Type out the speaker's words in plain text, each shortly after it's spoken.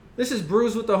This is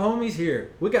Brews with the Homies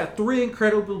here. We got 3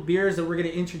 incredible beers that we're going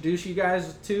to introduce you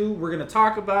guys to. We're going to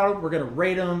talk about them, we're going to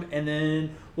rate them, and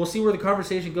then we'll see where the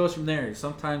conversation goes from there.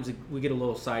 Sometimes we get a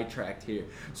little sidetracked here.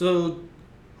 So,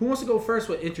 who wants to go first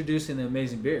with introducing the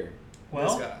amazing beer?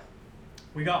 Well, This guy.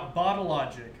 we got Bottle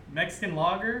Logic. Mexican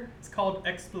lager. It's called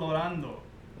Explorando.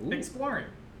 Ooh. Exploring.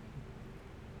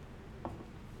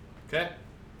 Okay.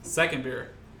 Second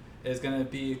beer is going to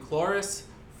be Khloris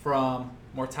from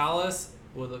Mortalis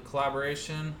with a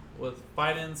collaboration with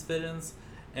Fittins,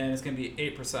 and it's going to be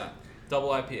 8%. Double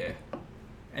IPA.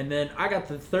 And then I got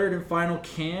the third and final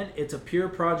can. It's a Pure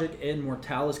Project and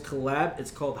Mortalis collab.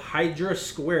 It's called Hydra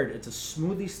Squared. It's a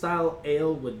smoothie style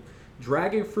ale with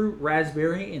dragon fruit,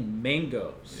 raspberry, and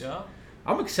mangoes. Yeah.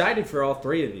 I'm excited for all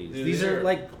 3 of these. Yeah, These are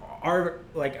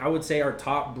I would say our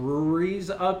top breweries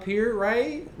up here,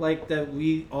 right? Like that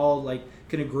we all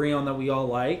can agree on that we all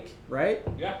like, right?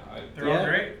 Yeah. They're all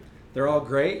great. They're all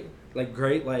great.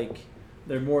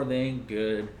 They're more than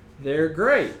good. They're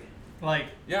great.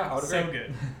 Yeah, I would so agree.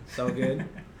 good. So good.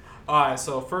 All right,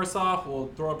 so first off, we'll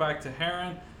throw it back to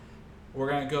Heron. We're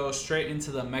going to go straight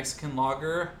into the Mexican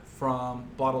lager from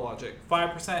Bottle Logic.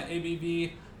 5%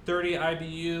 ABV, 30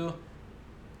 IBU,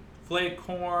 flake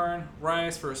corn,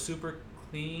 rice for a super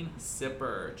clean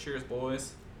sipper. Cheers,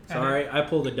 boys. Sorry, I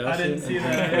pulled a I Dustin. didn't see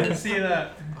that. I didn't see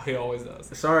that. He always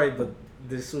does. Sorry, but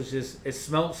this was just, it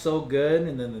smelled so good,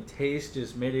 and then the taste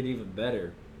just made it even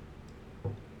better.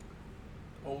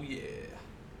 Oh, yeah.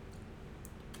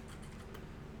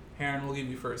 Heron, we'll give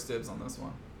you first dibs on this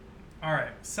one. All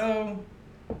right. So,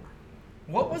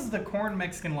 what was the corn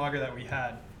Mexican lager that we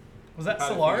had? Was that How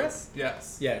do you Solaris? feel?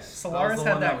 Yes. Yes. That was Solaris the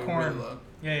had one that we corn. really loved.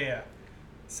 Yeah.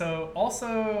 So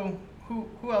also,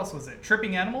 who else was it?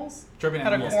 Tripping Animals Tripping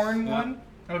had Animals. a corn Yeah. one.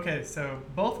 Okay, so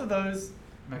both of those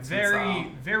Mexican very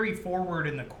style. very forward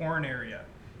in the corn area.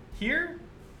 Here,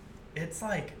 it's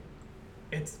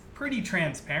pretty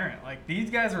transparent. Like these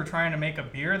guys were trying to make a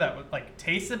beer that was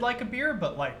tasted like a beer,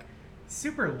 but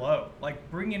super low,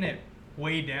 bringing it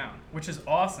way down, which is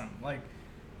awesome.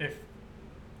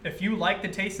 If you like the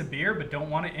taste of beer but don't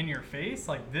want it in your face,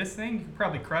 this thing, you could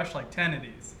probably crush 10 of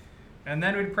these. And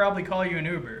then we'd probably call you an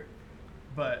Uber.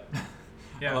 But,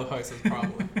 yeah. I love how he says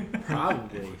probably.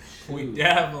 Probably. We Shoot.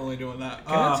 definitely doing that.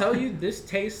 Can I tell you, this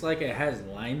tastes like it has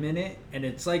lime in it, and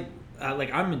it's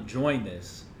I'm enjoying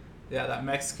this. Yeah, that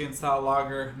Mexican style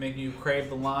lager, making you crave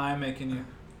the lime, making you...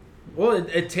 Well,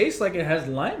 it tastes like it has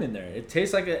lime in there. It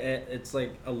tastes like it's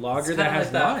like a lager It's that kinda has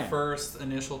like that lime. first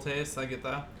initial taste. I get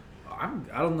that. I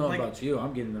don't know about you.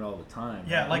 I'm getting it all the time.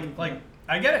 Yeah,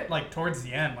 I get it towards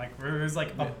the end, where it was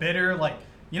a bitter,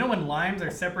 when limes are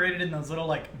separated in those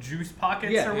little juice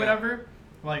pockets Yeah, or yeah. whatever,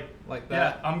 Like yeah,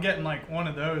 that. I'm getting one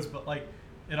of those, but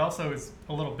it also is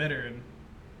a little bitter and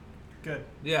good.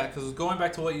 Yeah, because going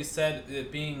back to what you said,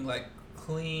 it being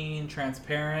clean,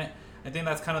 transparent, I think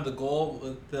that's kind of the goal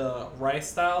with the rice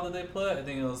style that they put. I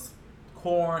think it was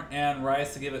corn and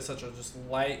rice to give it such a just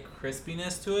light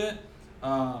crispiness to it.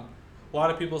 A lot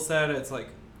of people said it's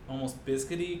almost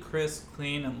biscuity, crisp,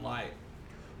 clean, and light.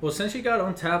 Well, since you got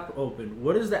Untapped open,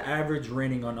 what is the average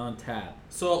rating on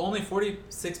Untapped? So only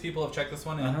 46 people have checked this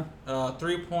one in.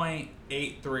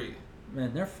 3.83.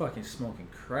 Man, they're fucking smoking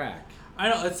crack. I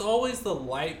know, it's always the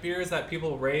light beers that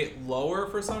people rate lower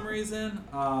for some reason.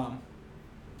 I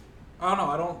don't know.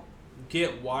 I don't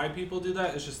get why people do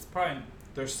that. It's just probably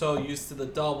they're so used to the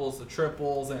doubles, the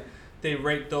triples, and they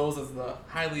rate those as the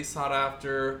highly sought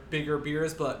after bigger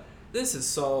beers. But this is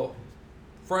so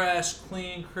fresh,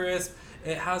 clean, crisp.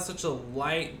 It has such a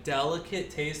light, delicate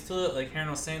taste to it. Like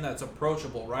Heron was saying, that it's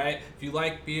approachable, right? If you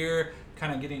like beer,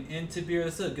 kind of getting into beer,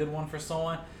 this is a good one for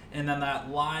someone. And then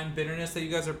that lime bitterness that you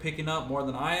guys are picking up more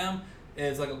than I am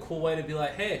is a cool way to be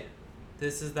like, hey,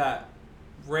 this is that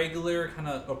regular kind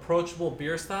of approachable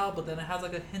beer style, but then it has a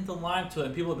hint of lime to it.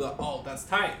 And people will be like, oh, that's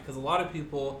tight. Because a lot of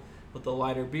people with the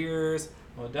lighter beers,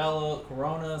 Modelo,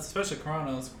 Coronas, especially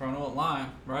Corona with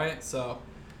lime, right? So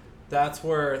that's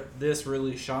where this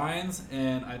really shines,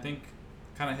 and I think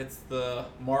kind of hits the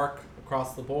mark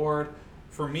across the board.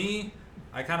 For me,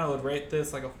 I kind of would rate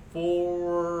this a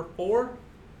 4.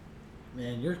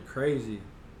 Man, you're crazy.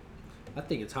 I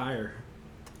think it's higher.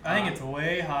 I think it's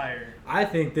way higher. I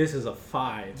think this is a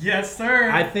 5. Yes, sir.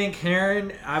 I think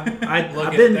Heron, I've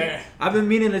there. been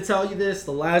meaning to tell you this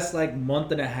the last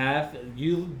month and a half.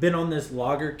 You've been on this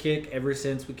lager kick ever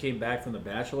since we came back from the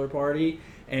bachelor party,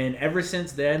 and ever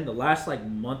since then, the last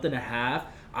month and a half,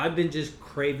 I've been just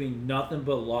craving nothing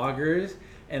but lagers.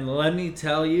 And let me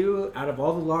tell you, out of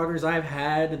all the lagers I've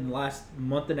had in the last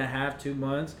month and a half, 2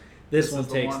 months, this one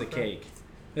takes the cake.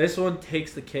 This one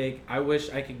takes the cake. I wish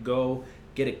I could go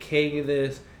get a keg of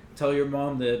this, Tell your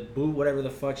mom to boot whatever the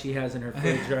fuck she has in her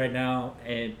fridge right now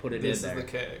and put it This in is there. the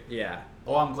keg. Yeah.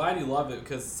 Well, I'm glad you love it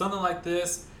because something like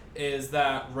this is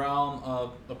that realm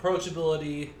of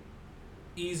approachability,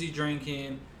 easy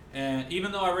drinking, and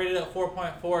even though I rated it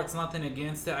 4.4, it's nothing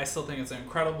against it. I still think it's an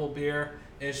incredible beer.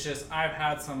 It's just I've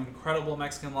had some incredible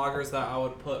Mexican lagers that I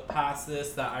would put past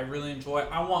this that I really enjoy.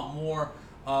 I want more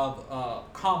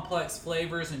of complex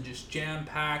flavors and just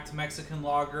jam-packed Mexican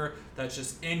lager that's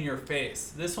just in your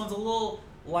face. This one's a little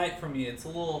light for me. It's a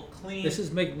little clean. This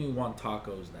is making me want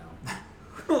tacos now.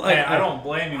 Like, hey, I don't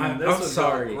blame you, man. This would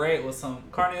sorry. go great with some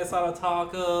carne asada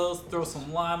tacos. Throw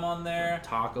some lime on there.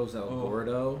 Tacos El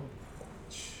Gordo.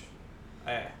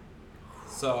 Hey.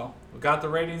 So, we got the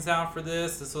ratings down for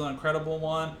this. This was an incredible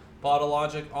one. Bottle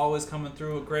Logic always coming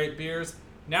through with great beers.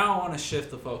 Now I want to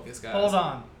shift the focus, guys. Hold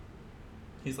on.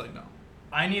 He's like, no.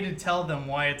 I need to tell them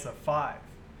why it's a 5.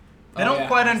 They don't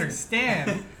quite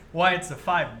understand why it's a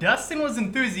 5. Dustin was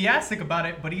enthusiastic about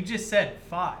it, but he just said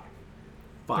 5.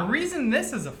 The reason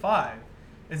this is a 5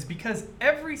 is because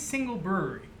every single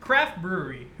brewery, craft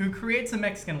brewery, who creates a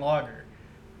Mexican lager,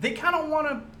 they kind of want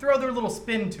to throw their little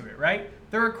spin to it, right?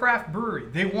 They're a craft brewery.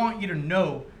 They want you to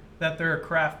know that they're a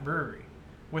craft brewery.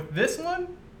 With this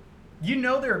one, you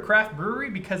know they're a craft brewery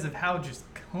because of how just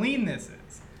clean this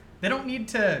is. They don't need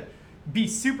to be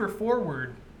super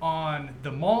forward on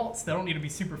the malts. They don't need to be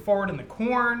super forward in the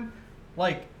corn.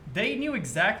 Like, they knew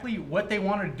exactly what they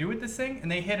wanted to do with this thing,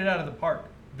 and they hit it out of the park.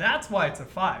 That's why it's a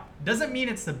 5. Doesn't mean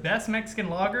it's the best Mexican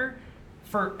lager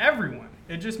for everyone.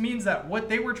 It just means that what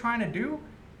they were trying to do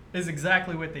is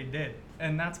exactly what they did,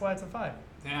 and that's why it's a 5.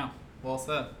 Yeah, well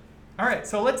said. All right,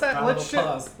 so let's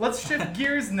shift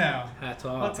gears now. Hats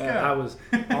off. Let's go. I was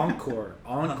encore.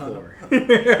 You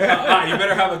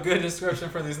better have a good description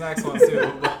for these next ones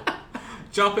too. But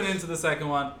jumping into the second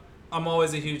one, I'm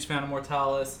always a huge fan of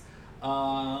Mortalis.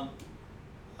 I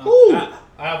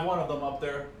have one of them up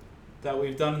there that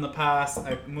we've done in the past.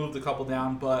 I moved a couple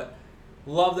down, but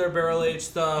love their barrel aged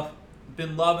stuff.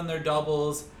 Been loving their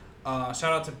doubles. Shout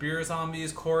out to Beer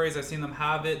Zombies, Khloris. I've seen them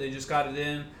have it. They just got it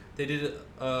in. They did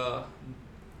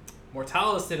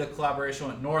Mortalis did a collaboration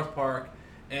with North Park,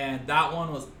 and that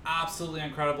one was absolutely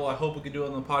incredible. I hope we can do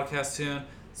it on the podcast soon.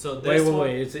 So this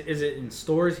wait. Is it in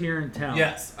stores here in town?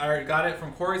 Yes, I already got it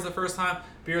from Khloris the first time.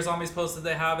 Beer Zombies posted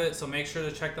they have it, so make sure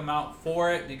to check them out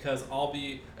for it because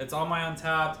it's on my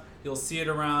Untapped. You'll see it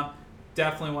around.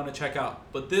 Definitely want to check out.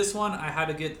 But this one I had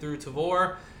to get through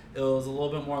Tavor. It was a little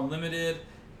bit more limited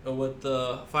with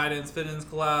the Fidens Fittens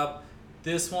collab.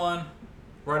 This one,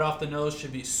 right off the nose,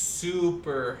 should be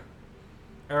super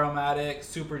aromatic,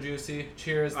 super juicy.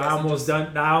 Cheers. I almost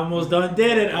done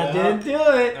did it. Yeah. I didn't do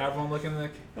it. Everyone looking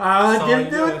at the... I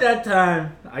didn't do it that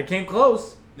time. I came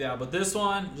close. Yeah, but this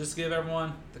one, just give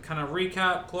everyone the kind of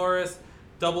recap. Khloris,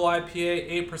 double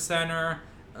IPA, 8%er,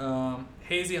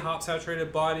 hazy hop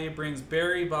saturated body, brings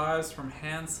berry vibes from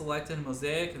hand-selected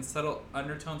mosaic and subtle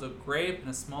undertones of grape and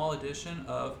a small addition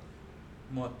of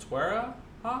Motuera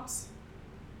hops.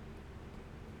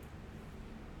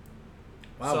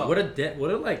 Wow, So,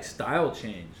 what a like style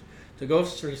change to go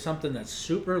for something that's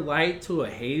super light to a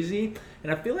hazy,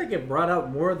 and I feel like it brought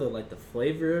out more of the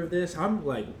flavor of this. I'm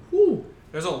like, whoo.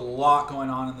 there's a lot going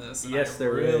on in this. And Yes,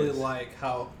 there really is. like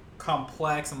how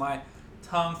complex, and my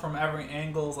tongue from every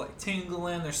angle is like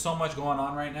tingling. There's so much going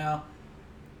on right now.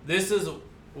 This is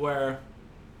where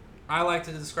I like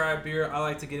to describe beer. I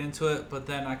like to get into it, but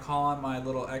then I call on my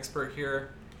little expert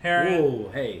here, Heron. Whoa,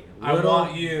 hey. I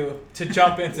want you to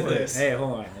jump into this. Hey,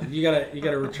 hold on. You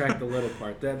gotta retract the little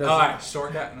part. That doesn't. All right,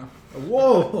 short guy. No.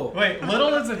 Whoa. Wait,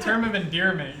 little is a term of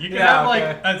endearment. You can Yeah, have like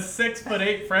okay. a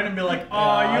 6'8" friend and be like,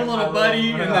 "Oh, Yeah, you little I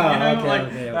buddy," love- and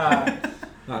okay.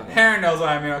 Okay. Heron knows what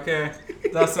I mean, okay?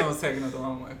 Dustin was taking it the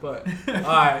wrong way. But,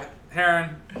 alright,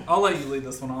 Heron, I'll let you lead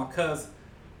this one off because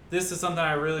this is something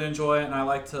I really enjoy and I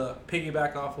like to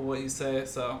piggyback off of what you say.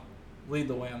 So, lead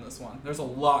the way on this one. There's a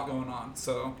lot going on.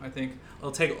 So, I think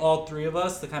it'll take all three of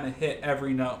us to kind of hit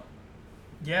every note.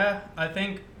 Yeah, I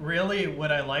think really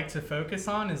what I like to focus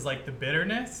on is like the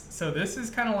bitterness. So this is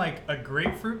kind of like a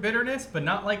grapefruit bitterness, but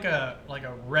not like a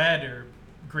red or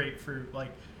grapefruit.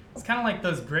 Like it's kind of like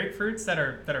those grapefruits that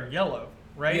are yellow,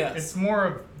 right? Yes. It's more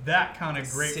of that kind of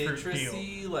grapefruit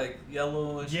Citrusy, deal. like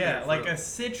yellowish. Yeah, like a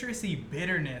grapefruit. citrusy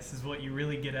bitterness is what you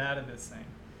really get out of this thing.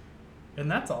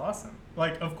 And that's awesome.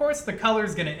 Like, of course, the color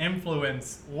is going to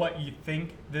influence what you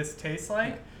think this tastes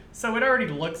like. Yeah. So it already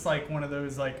looks like one of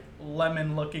those like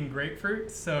lemon-looking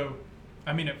grapefruits. So,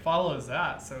 I mean, it follows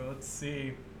that. So let's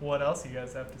see what else you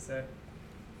guys have to say.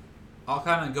 I'll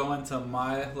kind of go into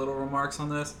my little remarks on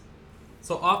this.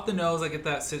 So off the nose, I get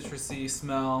that citrusy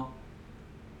smell.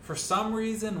 for some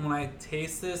reason, when I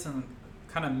taste this and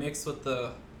kind of mix with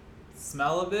the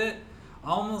smell of it, I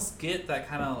almost get that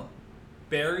kind of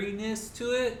berryness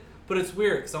to it. But it's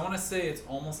weird because I want to say it's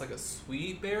almost like a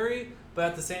sweet berry, but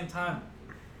at the same time,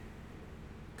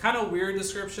 kind of weird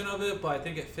description of it, but I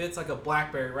think it fits like a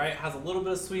blackberry, right? It has a little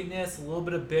bit of sweetness, a little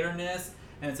bit of bitterness,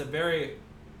 and it's a very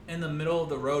in the middle of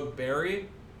the road berry.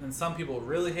 And some people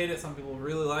really hate it, some people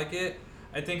really like it.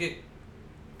 I think it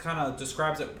kind of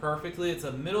describes it perfectly. It's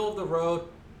a middle of the road.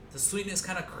 The sweetness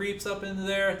kind of creeps up into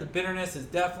there. The bitterness is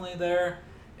definitely there,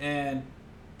 and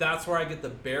that's where I get the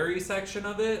berry section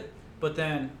of it. But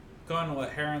then going to what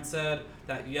Heron said,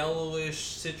 that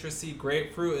yellowish citrusy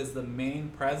grapefruit is the main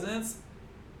presence.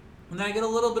 And then I get a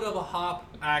little bit of a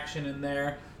hop action in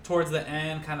there towards the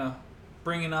end, kind of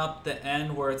bringing up the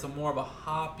end where it's a more of a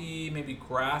hoppy, maybe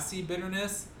grassy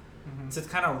bitterness to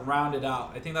kind of round it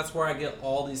out. I think that's where I get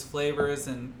all these flavors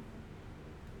and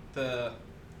the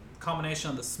combination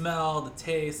of the smell, the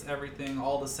taste, everything,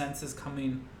 all the senses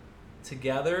coming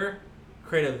together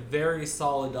create a very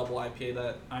solid double IPA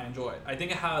that I enjoy. I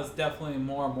think it has definitely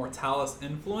more Mortalis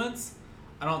influence.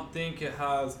 I don't think it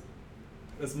has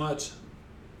as much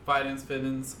Videns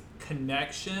Fivens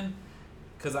connection,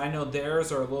 because I know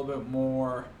theirs are a little bit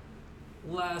more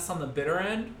less on the bitter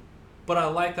end, but I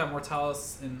like that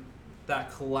Mortalis and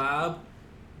that collab,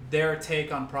 their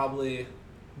take on probably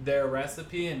their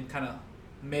recipe and kind of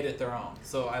made it their own.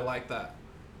 So I like that.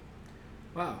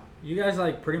 Wow, you guys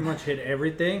like pretty much hit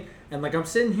everything, and like I'm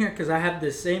sitting here because I had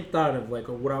this same thought of like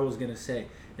what I was gonna say,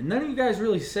 and none of you guys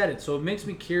really said it, so it makes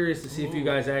me curious to see if you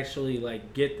guys actually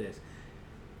like get this.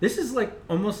 This is like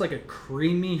almost like a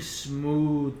creamy,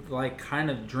 smooth, like kind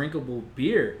of drinkable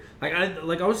beer. Like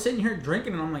I was sitting here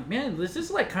drinking, and I'm like, man, this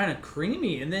is like kind of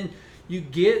creamy, and then you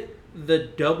get the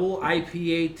double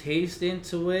IPA taste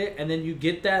into it, and then you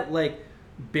get that like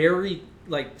berry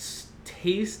like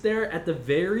taste there at the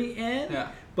very end.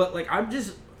 Yeah. But like I'm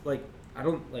just like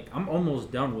I'm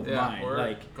almost done with mine. We're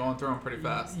like going through them pretty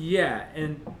fast. Yeah,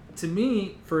 and to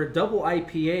me, for a double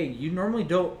IPA, you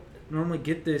don't normally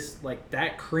get this like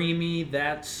that creamy,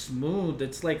 that smooth.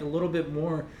 It's like a little bit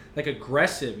more like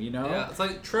aggressive, you know? Yeah, it's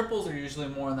like triples are usually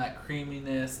more in that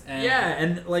creaminess. And yeah,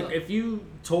 and like if you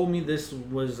told me this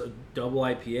was a double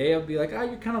IPA, I'd be like,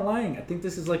 you're kind of lying. I think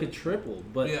this is like a triple.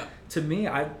 But to me,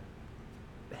 yeah,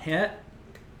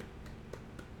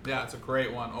 it's a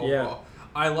great one overall. Yeah.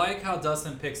 I like how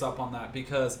Dustin picks up on that,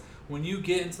 because when you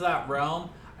get into that realm,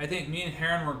 I think me and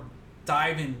Heron were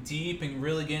diving deep and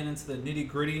really getting into the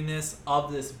nitty-grittiness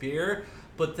of this beer,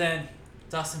 but then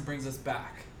Dustin brings us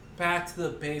back to the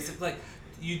basic. Like,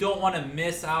 you don't want to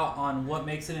miss out on what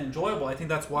makes it enjoyable. I think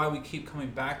that's why we keep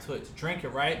coming back to it to drink it,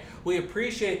 right? We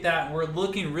appreciate that, and we're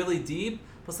looking really deep,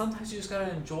 but sometimes you just got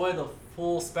to enjoy the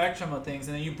full spectrum of things.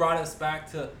 And then you brought us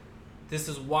back to, this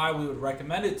is why we would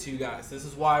recommend it to you guys. This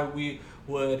is why we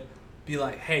would be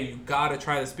like, hey, you got to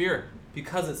try this beer,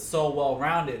 because it's so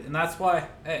well-rounded. And that's why,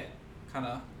 hey, kind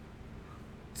of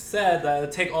said that it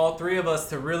would take all three of us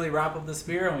to really wrap up this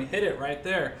beer, and we hit it right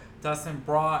there. Dustin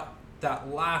brought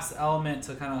that last element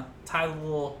to kind of tie the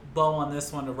little bow on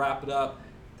this one to wrap it up.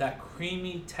 That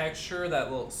creamy texture,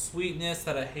 that little sweetness,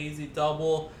 that a hazy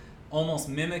double, almost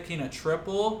mimicking a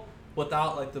triple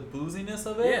without like the booziness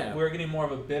of it. Yeah. We're getting more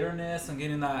of a bitterness and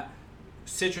getting that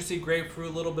citrusy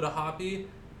grapefruit, a little bit of hoppy.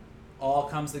 All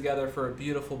comes together for a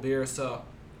beautiful beer. So,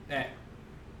 hey,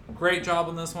 great job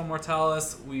on this one,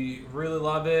 Mortalis. We really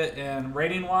love it. And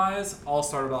rating-wise, I'll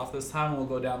start it off this time, and we'll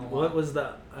go down the line. What was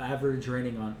the average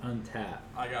rating on Untappd?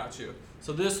 I got you.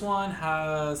 So this one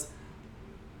has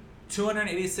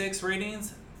 286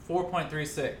 ratings,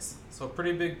 4.36. So a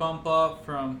pretty big bump up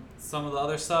from some of the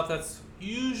other stuff that's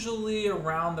usually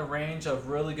around the range of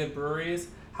really good breweries.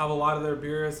 Have a lot of their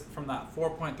beers from that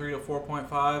 4.3 to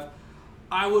 4.5.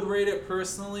 I would rate it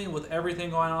personally, with everything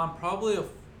going on, probably a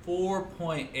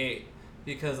 4.8,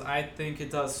 because I think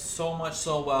it does so much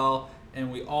so well,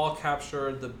 and we all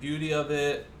captured the beauty of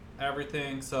it,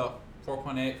 everything. So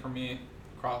 4.8 for me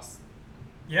across.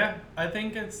 Yeah, I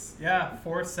think it's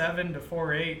 4.7 to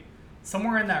 4.8,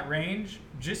 somewhere in that range,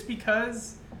 just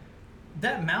because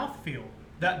that mouthfeel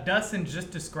that Dustin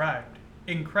just described,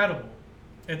 incredible.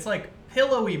 It's like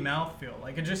pillowy mouthfeel.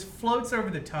 Like, it just floats over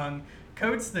the tongue,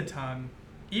 coats the tongue.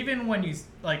 Even when you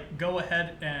like go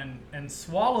ahead and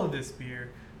swallow this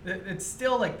beer, it's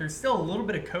still like there's still a little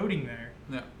bit of coating there.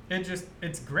 Yeah.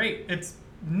 It's great. It's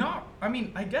not, I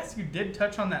mean, I guess you did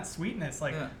touch on that sweetness.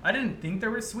 Like, I didn't think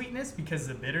there was sweetness, because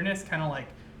the bitterness kind of like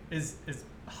is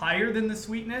higher than the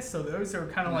sweetness, so those are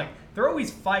kind of like they're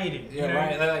always fighting. Yeah, you know?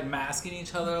 right. They're like masking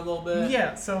each other a little bit.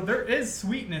 Yeah, so there is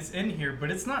sweetness in here, but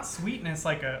it's not sweetness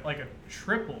like a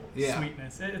triple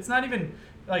sweetness. It's not even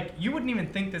like you wouldn't even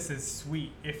think this is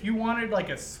sweet. If you wanted like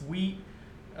a sweet,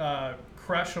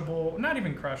 crushable, not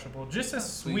even crushable, just a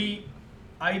sweet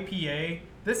IPA,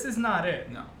 this is not it.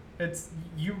 No. It's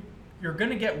you're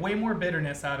gonna get way more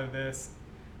bitterness out of this,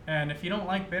 and if you don't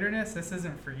like bitterness, this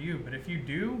isn't for you. But if you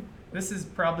do, this is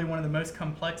probably one of the most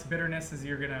complex bitternesses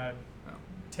you're gonna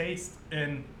taste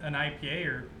in an IPA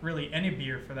or really any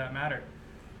beer for that matter.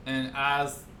 And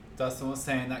as Dustin was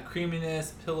saying, that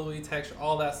creaminess, pillowy texture,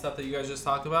 all that stuff that you guys just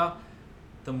talked about,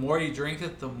 the more you drink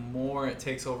it, the more it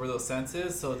takes over those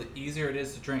senses, so the easier it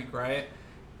is to drink, right?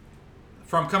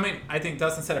 From coming, I think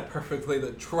Dustin said it perfectly,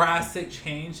 the drastic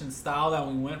change in style that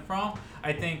we went from,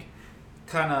 I think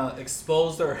kind of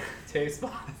exposed our taste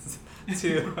buds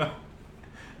to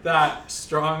that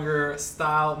stronger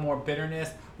style, more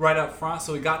bitterness right up front.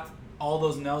 So we got all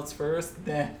those notes first,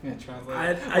 then it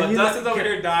translates. But Dustin's over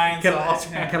here dying, so I'll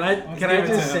try. Can I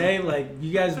just say, like,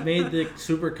 you guys made it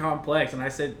super complex, and I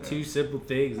said two simple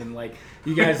things, and like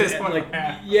you guys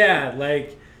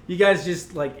like you guys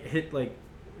just like hit like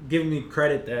giving me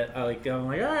credit that I'm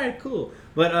like all right, cool.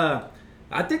 But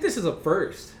I think this is a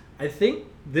first. I think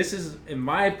this is, in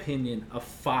my opinion, a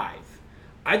 5.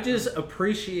 I just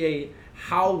appreciate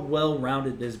how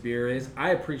well-rounded this beer is.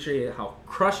 I appreciate how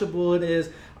crushable it is.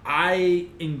 I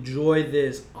enjoy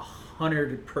this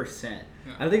 100%.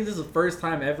 Yeah. I think this is the first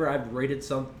time ever I've rated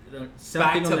something on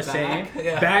the same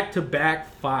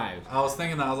back-to-back 5. I was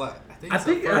thinking that. I was like, I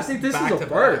think this is a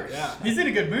first. Yeah. He's in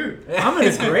a good mood. Yeah. I'm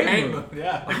in a great mood.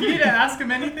 Yeah. If you need to ask him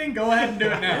anything, go ahead and do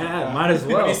it now. Yeah, might as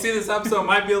well. If you see this episode, it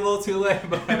might be a little too late,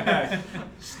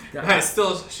 but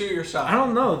still shoot your shot. I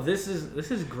don't know. This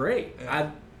is great.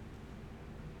 Yeah.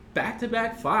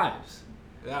 Back-to-back 5s.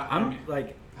 Yeah. I'm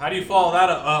like. How do you follow that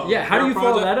up? Yeah, how do you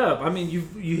follow that up? I mean, you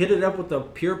hit it up with the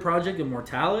Pure Project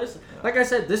Immortalis. Yeah. Like I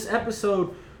said, this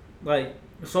episode, like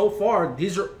so far,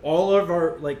 these are all of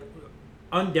our like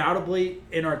undoubtedly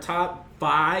in our top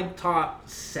 5, top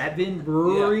 7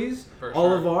 breweries. Yeah,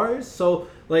 all of ours. So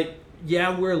like,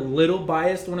 yeah, we're a little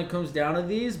biased when it comes down to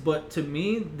these, but to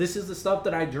me, this is the stuff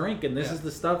that I drink, and this is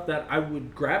the stuff that I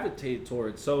would gravitate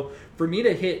towards. So for me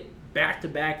to hit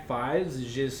back-to-back 5s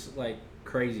is just like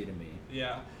crazy to me.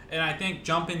 Yeah, and I think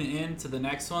jumping into the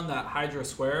next one, that Hydra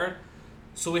Squared.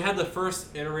 So we had the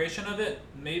first iteration of it.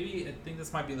 Maybe I think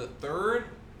this might be the 3rd,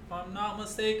 if I'm not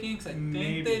mistaken. Because I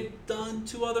think they've done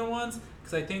 2 other ones.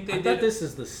 Because I think I thought this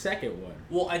is the 2nd one.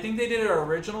 Well, I think they did an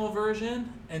original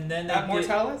version, and then they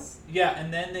Immortalis? Yeah,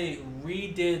 and then they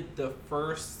redid the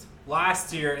first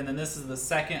last year, and then this is the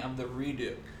 2nd of the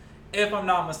redo. If I'm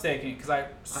not mistaken, because I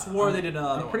swore they did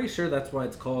another one. I'm pretty sure that's why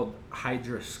it's called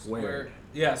Hydra Squared.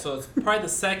 Yeah, so it's probably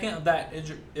the 2nd of that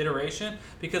iteration,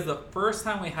 because the first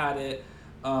time we had it,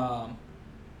 I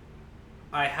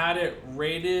had it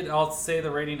rated. I'll say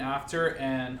the rating after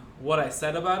and what I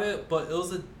said about it, but it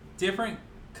was a different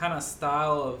kind of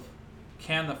style of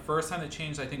can. The first time it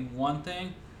changed, I think, one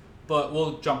thing, but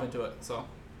we'll jump into it. So, all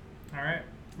right.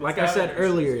 Like I said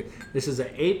earlier, this is an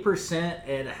 8%.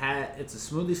 It's a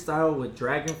smoothie style with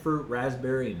dragon fruit,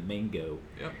 raspberry, and mango.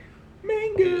 Yep.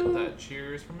 Mango. Get that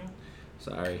cheers from you.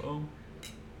 Sorry. Oh.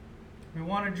 We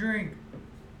want a drink.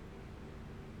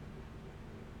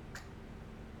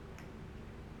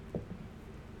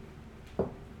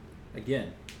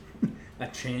 Again, a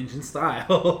change in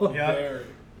style. Yeah.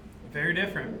 Very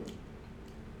different.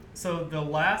 So the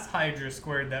last Hydra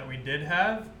Squared that we did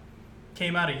have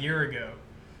came out a year ago.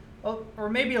 Well, or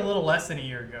maybe a little less than a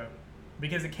year ago,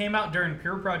 because it came out during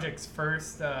Pure Project's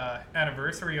first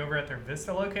anniversary over at their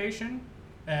Vista location,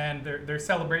 and they're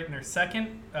celebrating their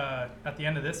 2nd at the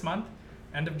end of this month,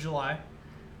 end of July.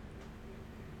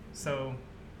 So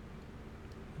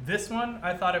this one,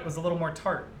 I thought it was a little more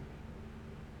tart.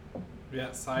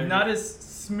 Yeah, not as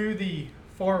smoothie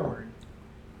forward.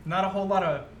 Not a whole lot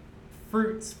of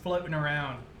fruits floating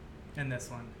around in this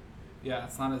one. Yeah,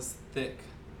 it's not as thick.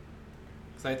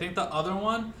 So I think the other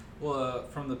one,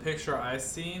 from the picture I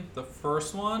seen, the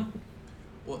first one,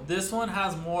 this one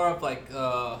has more of like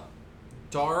a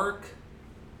dark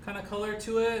kind of color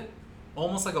to it,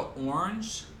 almost like an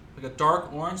orange, like a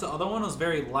dark orange. The other one was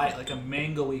very light, like a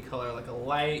mango-y color, like a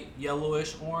light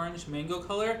yellowish orange mango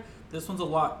color. This one's a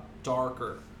lot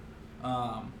darker.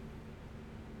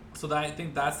 So that, I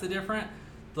think that's the difference.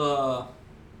 The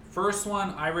first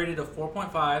one I rated a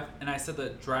 4.5, and I said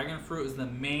that dragon fruit is the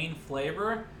main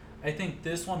flavor. I think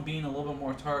this one being a little bit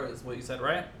more tart is what you said,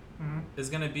 right? Mm-hmm. Is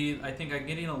going to be, I think I'm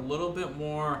getting a little bit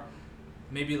more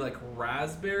maybe like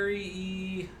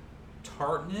raspberry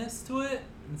tartness to it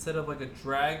instead of like a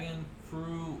dragon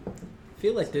fruit. I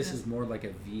feel like this is more like a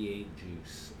V8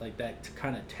 juice, like that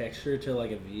kind of texture to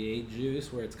like a V8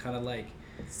 juice, where it's kind of like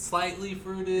slightly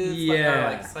fruited, yeah,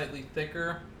 like slightly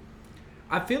thicker.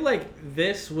 I feel like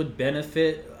this would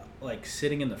benefit like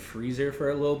sitting in the freezer for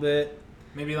a little bit.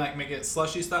 Maybe like make it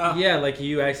slushy style. Yeah, like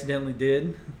you accidentally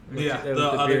did. Yeah, the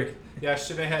other beer. Yeah,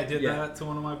 I did that to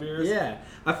one of my beers. Yeah,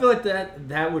 I feel like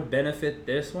that would benefit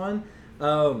this one.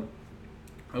 I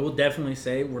will definitely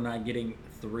say we're not getting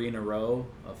 3 in a row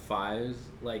of 5s.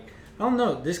 Like, I don't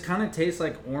know, this kind of tastes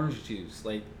like orange juice,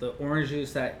 like the orange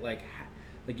juice that like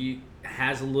you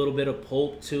has a little bit of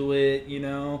pulp to it, you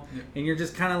know, and you're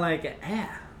just kind of like,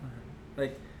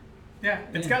 like. Yeah,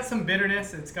 it's got some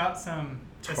bitterness. It's got some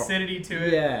acidity to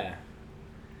it. Yeah.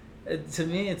 To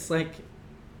me, it's like.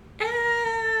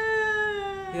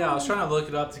 Yeah, I was trying to look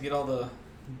it up to get all the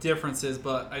differences,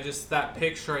 but that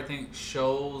picture I think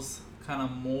shows kind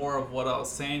of more of what I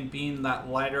was saying, being that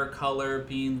lighter color,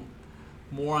 being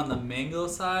more on the mango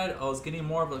side. I was getting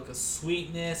more of like a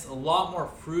sweetness, a lot more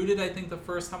fruited I think the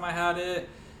first time I had it,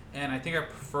 and I think I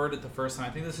preferred it the first time.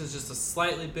 I think this is just a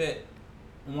slightly bit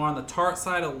more on the tart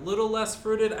side, a little less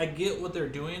fruited. I get what they're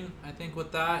doing, I think,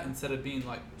 with that, instead of being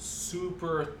like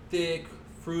super thick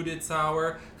fruited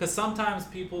sour, because sometimes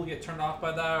people get turned off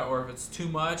by that or if it's too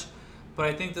much, but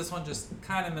I think this one just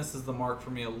kind of misses the mark for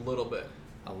me a little bit.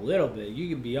 A little bit, you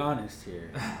can be honest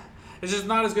here. It's just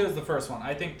not as good as the first one.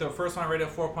 I think the first one I rated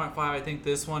 4.5. I think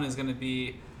this one is going to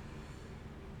be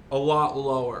a lot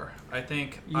lower. I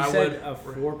think you said a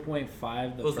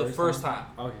 4.5 was the first time.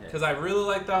 Okay. Because I really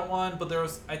liked that one, but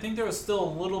I think there was still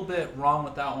a little bit wrong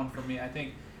with that one for me. I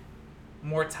think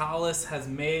Mortalis has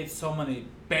made so many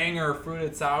banger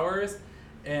fruited sours,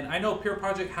 and I know Pure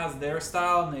Project has their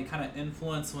style and they kind of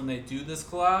influence when they do this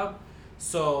collab.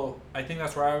 So I think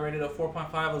that's where I rated it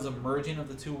 4.5. It was a merging of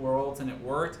the two worlds and it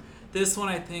worked. This one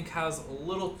I think has a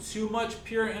little too much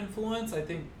pure influence. I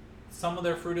think some of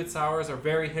their fruited sours are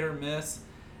very hit or miss,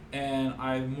 and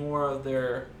I'm more of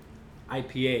their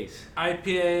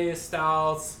IPA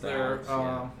stouts, their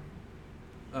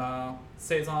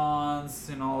saisons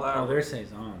and all that. Oh, their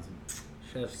saisons,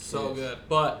 chef's so kiss. good.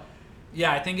 But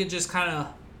yeah, I think it just kind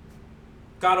of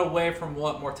got away from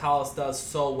what Mortalis does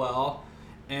so well,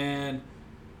 and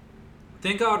I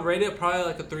think I would rate it probably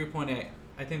like a 3.8.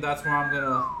 I think that's where I'm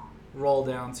gonna roll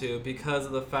down to, because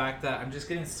of the fact that I'm just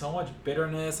getting so much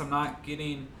bitterness. I'm not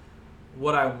getting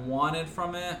what I wanted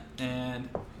from it, and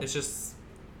it's just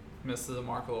misses the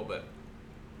mark a little bit.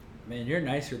 Man, you're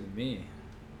nicer than me.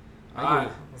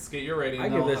 Alright, let's get your rating. I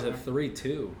give this a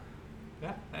 3.2.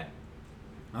 Yeah, hey.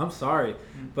 I'm sorry,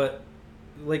 but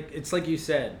like it's like you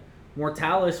said,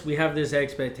 Mortalis, we have this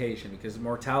expectation because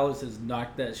Mortalis has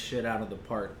knocked that shit out of the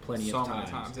park plenty of times.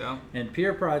 So many times, yeah. And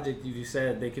Pure Project, you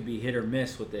said they could be hit or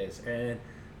miss with this. And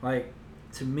like,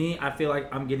 to me, I feel like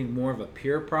I'm getting more of a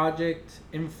Pure Project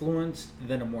influence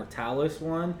than a Mortalis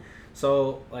one.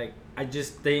 So like, I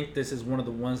just think this is one of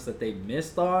the ones that they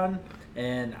missed on,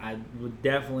 and I would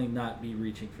definitely not be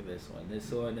reaching for this one. This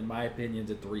one, in my opinion,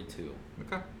 is a 3.2.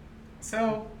 Okay.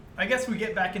 So I guess we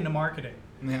get back into marketing.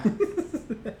 Yeah.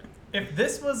 If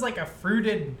this was like a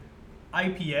fruited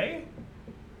IPA,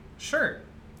 sure,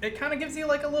 it kind of gives you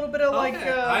like a little bit of like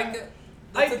that's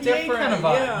IPA kind of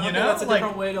vibe, yeah, you know? That's a like,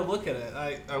 different way to look at it.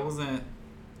 I wasn't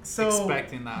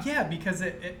expecting that. Yeah, because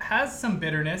it has some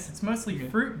bitterness. It's mostly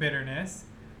fruit bitterness,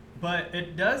 but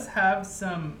it does have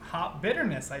some hop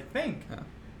bitterness, I think. Yeah.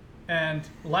 And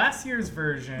last year's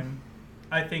version,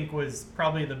 I think, was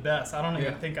probably the best. I don't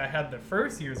even think I had the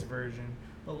first year's version,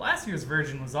 but last year's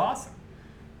version was awesome.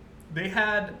 They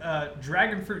had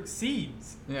dragon fruit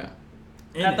seeds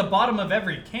at the bottom of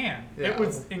every can. Yeah. It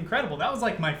was incredible. That was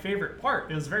like my favorite part.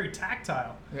 It was very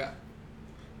tactile. Yeah.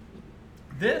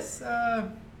 This,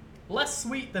 less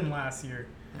sweet than last year,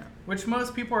 Yeah. which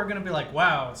most people are going to be like,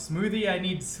 wow, smoothie, I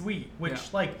need sweet.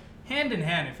 Which, like, hand in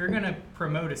hand, if you're going to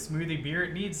promote a smoothie beer,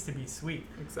 it needs to be sweet.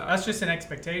 Exactly. That's just an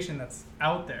expectation that's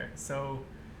out there. So,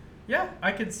 yeah,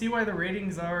 I could see why the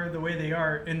ratings are the way they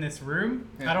are in this room.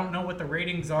 Yeah. I don't know what the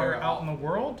ratings are out in the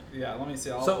world. Yeah, let me see.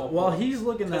 So while he's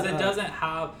looking at because it doesn't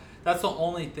have. That's the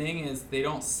only thing, is they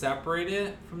don't separate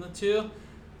it from the two.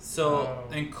 So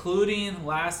including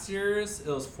last year's, it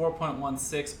was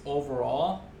 4.16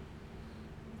 overall.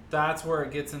 That's where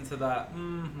it gets into that.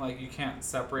 Like, you can't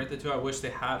separate the two. I wish they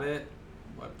had it.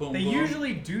 Like, boom. They boom.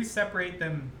 usually do separate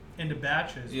them into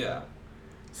batches. Yeah.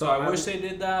 So I wish they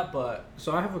did that, but...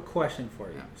 So I have a question for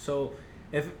you. Yeah. So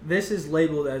if this is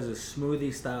labeled as a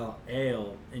smoothie style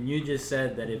ale, and you just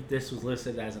said that if this was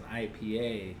listed as an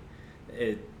IPA,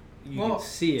 you can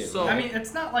see it. so- I mean,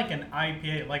 it's not like an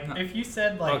IPA. Like, No. if you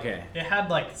said, like, it had,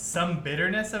 like, some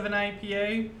bitterness of an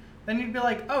IPA, then you'd be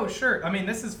like, oh, sure. I mean,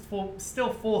 this is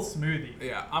still full smoothie.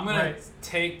 Yeah, I'm gonna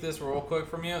take this real quick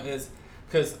from you is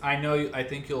because I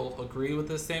think you'll agree with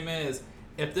this statement is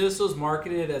if this was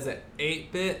marketed as an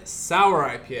 8-bit sour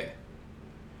IPA,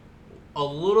 a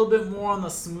little bit more on the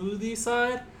smoothie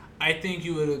side, I think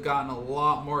you would have gotten a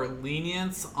lot more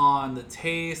lenience on the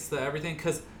taste, the everything.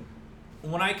 Because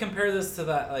when I compare this to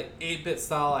that like 8-bit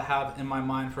style I have in my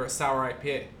mind for a sour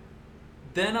IPA,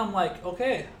 then I'm like,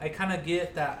 okay, I kind of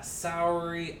get that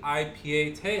soury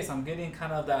IPA taste. I'm getting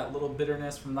kind of that little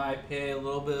bitterness from the IPA, a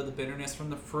little bit of the bitterness from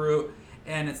the fruit,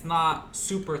 and it's not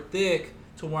super thick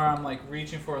to where I'm like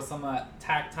reaching for some of that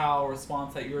tactile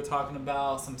response that you were talking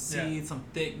about, some seed, some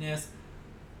thickness.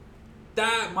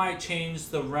 That might change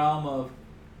the realm of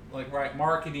like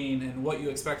marketing and what you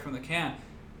expect from the can.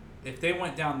 If they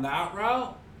went down that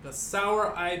route, the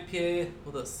sour IPA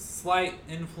with a slight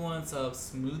influence of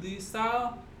Smoothie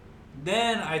Style,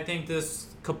 then I think this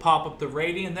could pop up the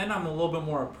rating, and then I'm a little bit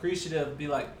more appreciative, be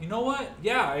like, you know what?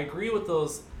 Yeah, I agree with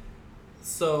those.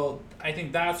 So I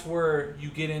think that's where you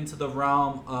get into the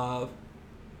realm of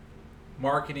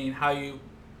marketing, how you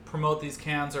promote these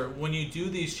cans, or when you do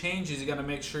these changes, you got to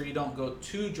make sure you don't go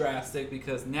too drastic,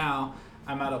 because now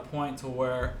I'm at a point to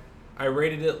where I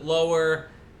rated it lower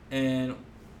and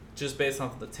just based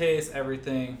off the taste,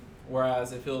 everything,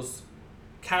 whereas if it was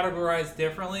categorized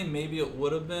differently, maybe it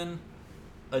would have been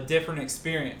a different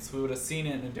experience. We would have seen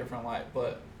it in a different light,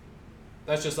 but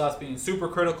that's just us being super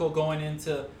critical going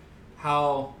into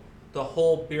how the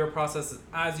whole beer process is.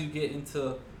 As you get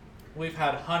into, we've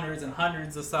had hundreds and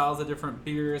hundreds of styles of different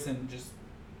beers and just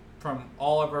from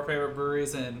all of our favorite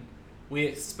breweries, and we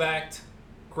expect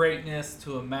greatness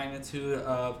to a magnitude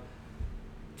of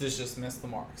this just missed the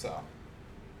mark. So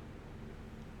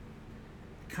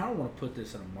I kind of want to put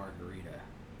this in a margarita.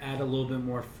 Add a little bit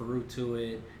more fruit to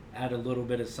it. Add a little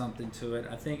bit of something to it.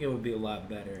 I think it would be a lot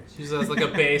better. just as like a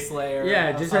base layer.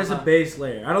 Yeah, just as a base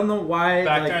layer. I don't know why.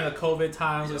 Back like, during the COVID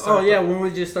times. when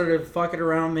we just started fucking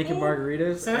around making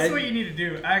margaritas. So that's what you need to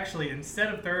do. Actually,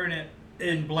 instead of throwing it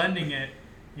and blending it,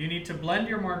 you need to blend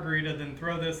your margarita, then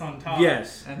throw this on top.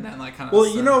 Yes. And then like kind of. Well,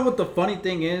 you know what the funny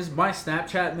thing is? My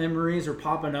Snapchat memories are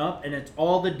popping up, and it's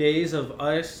all the days of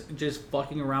us just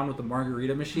fucking around with the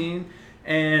margarita machine.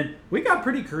 And we got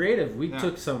pretty creative. We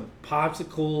took some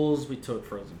popsicles. We took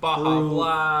frozen Baja fruit,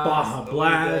 Blast. Baja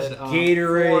Blast, did,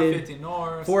 Gatorade. 450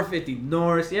 North. 450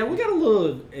 North. Yeah, we got a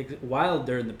little wild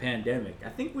during the pandemic. I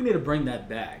think we need to bring that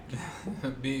back.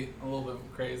 Be a little bit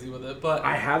crazy with it, but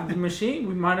I have the machine.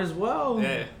 We might as well.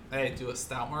 Hey, do a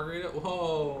stout margarita.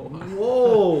 Whoa.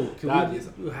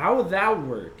 Whoa. How would that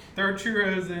work? Throw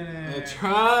churros in it.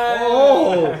 Try.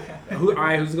 Oh. All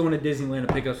right, who's going to Disneyland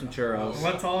to pick up some churros?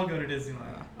 Let's all go to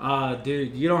Disneyland.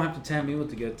 Dude, you don't have to tempt me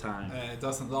with a good time.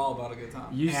 Dustin's all about a good time.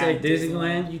 You say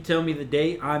Disneyland, you tell me the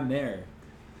date, I'm there.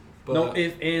 But no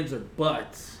ifs, ands, or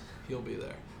buts. He'll be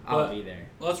there. I'll be there.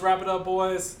 Let's wrap it up,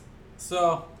 boys.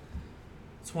 So,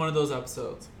 it's one of those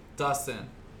episodes. Dustin,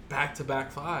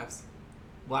 back-to-back fives.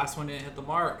 Last one didn't hit the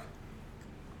mark.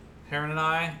 Heron and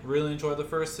I really enjoyed the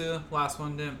first two. Last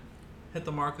one didn't hit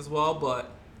the mark as well,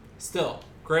 but still,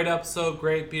 great episode,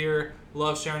 great beer.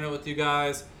 Love sharing it with you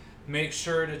guys. Make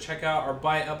sure to check out our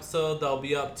bite episode that'll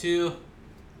be up too,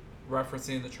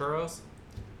 referencing the churros.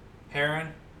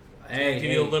 Heron, give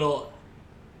you a little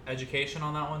education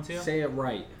on that one too. Say it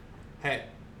right. Hey,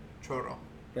 churro.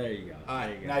 There you go. All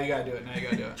right, now you gotta do it.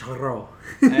 Churro.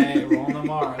 Hey, roll on the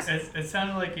Mars. It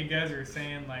sounded like you guys were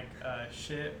saying like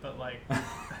shit, but like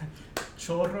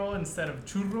chorro instead of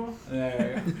churro.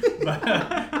 There you go. But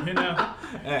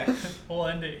hey. We'll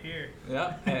end it here.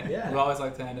 Yeah. Hey, we always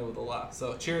like to end it with a laugh.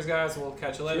 So cheers, guys. We'll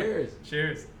catch you later. Cheers.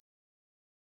 Cheers.